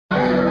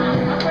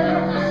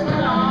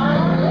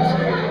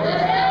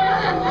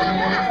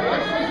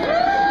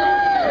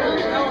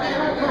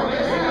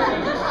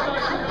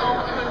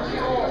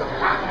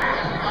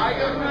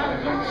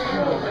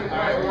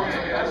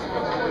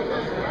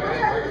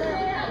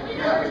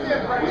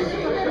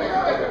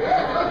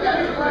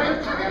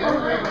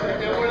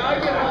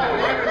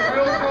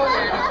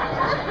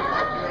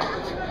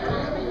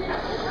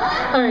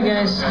Alright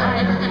guys,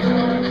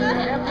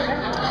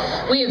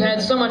 we have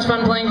had so much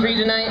fun playing for you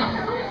tonight,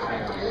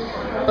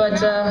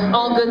 but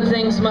all good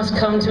things must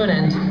come to an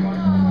end.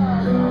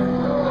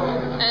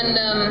 And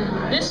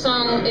this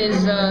song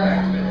is,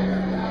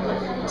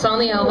 it's on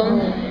the album,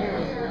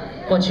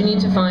 What You Need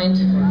to Find,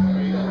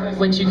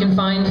 which you can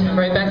find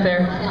right back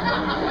there.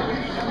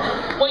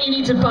 What you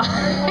need to buy.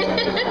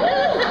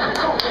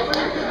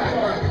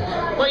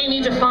 What you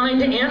need to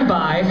find and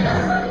buy.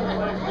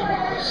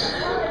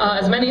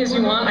 As many as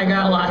you want, I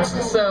got lots,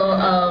 so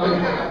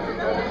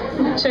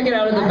check it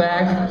out in the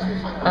back.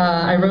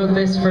 I wrote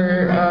this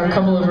for a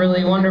couple of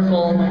really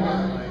wonderful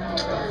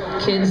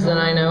kids that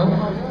I know.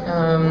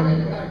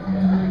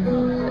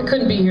 They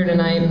couldn't be here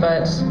tonight,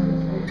 but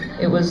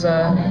it was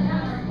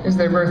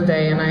their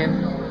birthday, and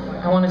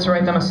I wanted to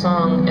write them a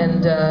song,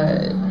 and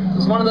it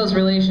was one of those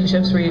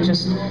relationships where you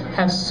just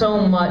have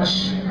so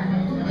much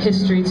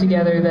history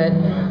together that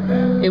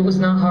it was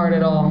not hard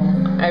at all.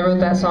 I wrote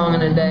that song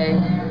in a day.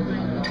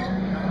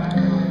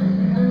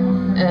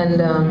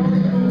 And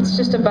it's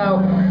just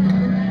about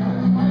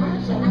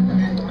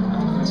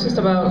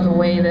the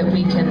way that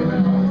we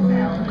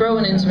can grow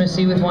in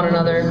intimacy with one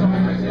another.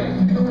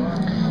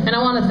 And I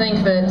want to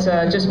think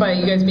that just by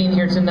you guys being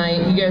here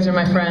tonight, you guys are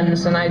my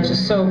friends, and I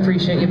just so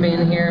appreciate you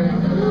being here.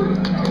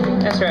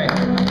 That's right.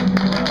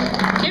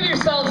 Give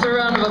yourselves a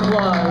round of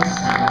applause.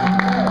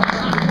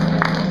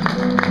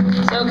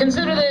 So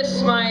consider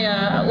this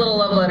my little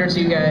love letter to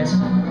you guys.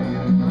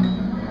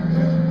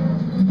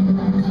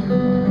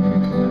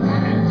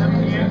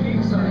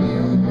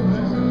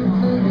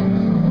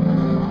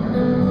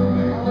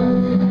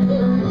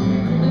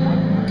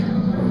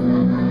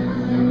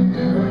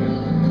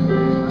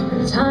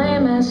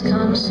 Time has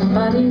come,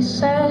 somebody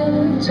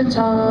said, to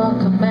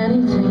talk of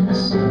many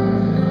things,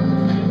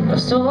 of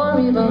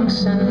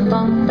storybooks and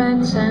bunk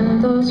beds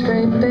and those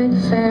great big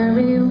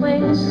fairy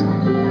wings.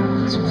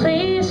 So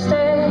please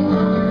stay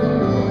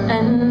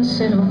and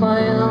sit a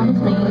while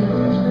with me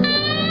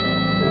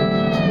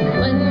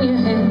when you're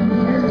here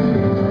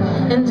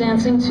and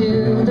dancing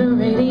to the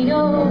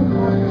radio,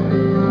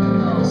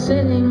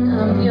 sitting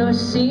up your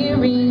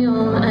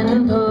cereal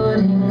and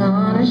putting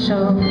on a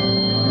show.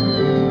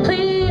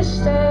 Please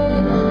stay,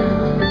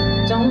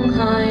 don't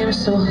climb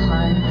so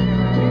high.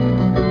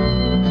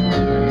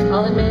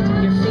 I'll admit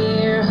your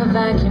fear of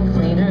vacuum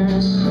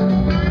cleaners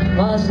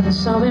wasn't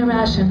so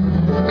irrational.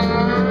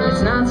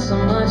 It's not so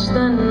much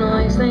the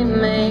noise they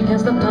make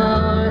as the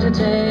power to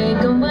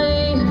take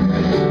away.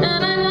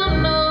 And I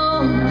don't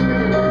know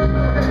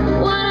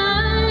what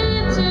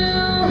I'd do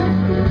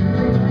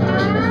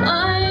if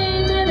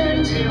I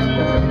didn't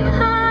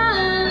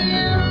have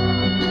you.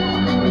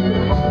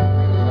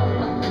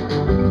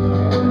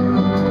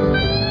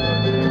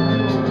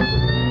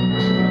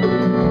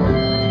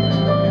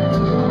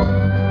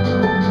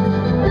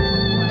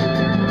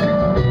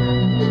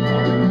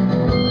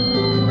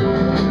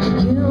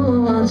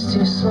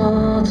 Too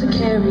small to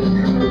carry,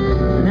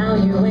 now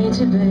you're way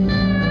too big.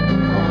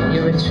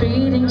 You're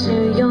retreating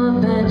to your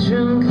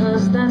bedroom,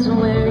 cause that's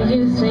where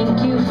you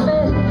think you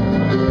fit.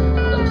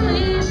 But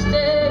please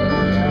stay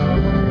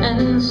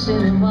and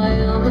sit a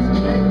while with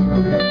me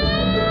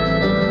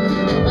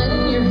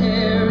when your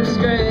hair is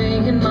gray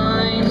and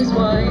mine is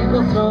white.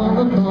 We'll throw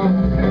a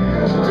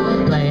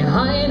bone, play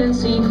hide and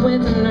seek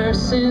with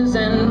nurses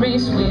and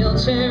race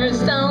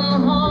wheelchairs down the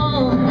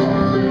hall.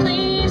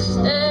 Please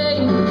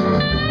stay,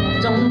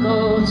 don't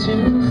go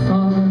too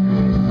far.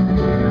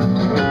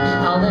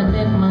 I'll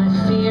admit my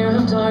fear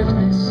of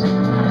darkness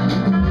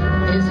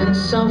isn't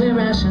so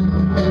irrational.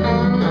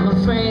 I'm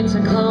afraid to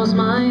close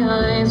my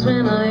eyes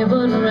when I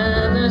would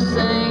rather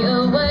stay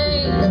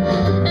awake.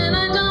 And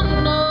I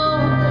don't know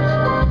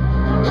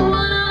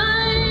what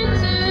I'd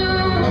do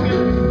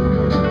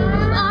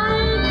if I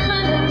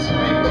couldn't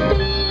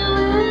be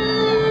with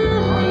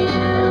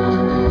you.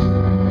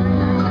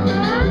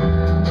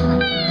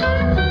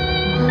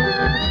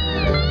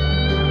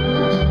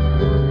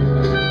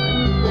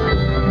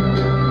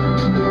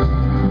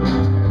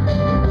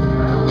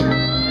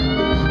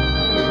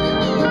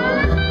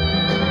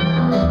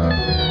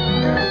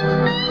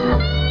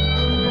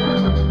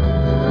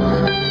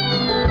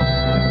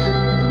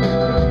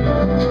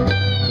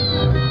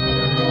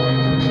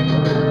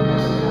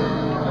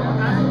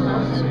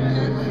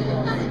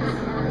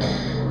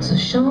 So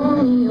show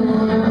me your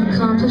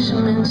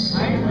accomplishments,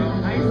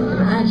 and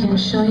I can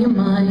show you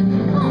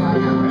mine.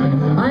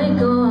 I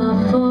go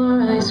out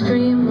for ice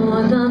cream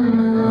or the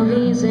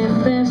movies if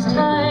there's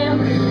time.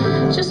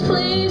 Just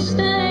please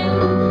stay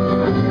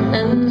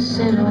and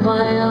sit a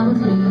while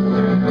with me.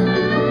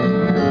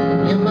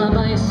 You're my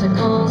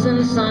bicycles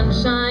and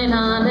sunshine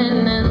on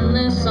an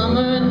endless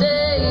summer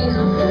day.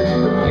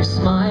 Your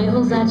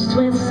smile's etched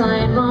with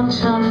sidewalk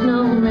chalk,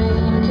 no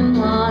rain can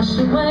wash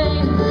away.